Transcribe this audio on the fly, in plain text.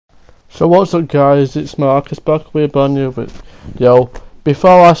So what's up guys, it's Marcus back with a brand new video.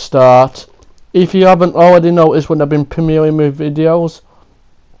 Before I start, if you haven't already noticed when I've been premiering my videos,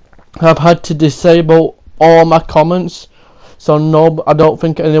 I've had to disable all my comments, so no, I don't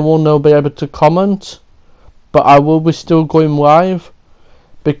think anyone will be able to comment, but I will be still going live,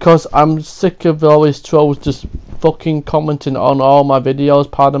 because I'm sick of all these trolls just fucking commenting on all my videos,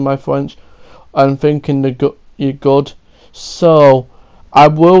 pardon my French, and thinking you're good. So I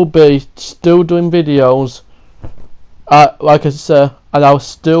will be still doing videos, like I said, and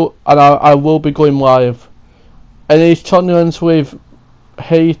I will be going live. Any channels with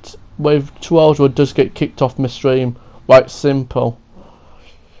hate, with trolls, will just get kicked off my stream, like simple.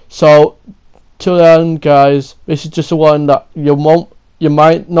 So till then, guys, this is just a one that you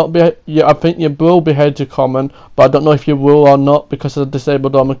might not be. I think you will be able to comment, but I don't know if you will or not because I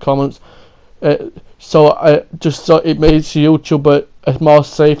disabled all my comments. Just so it makes YouTube a more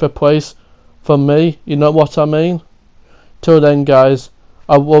safer place for me, you know what I mean? Till then guys,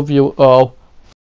 I love you all.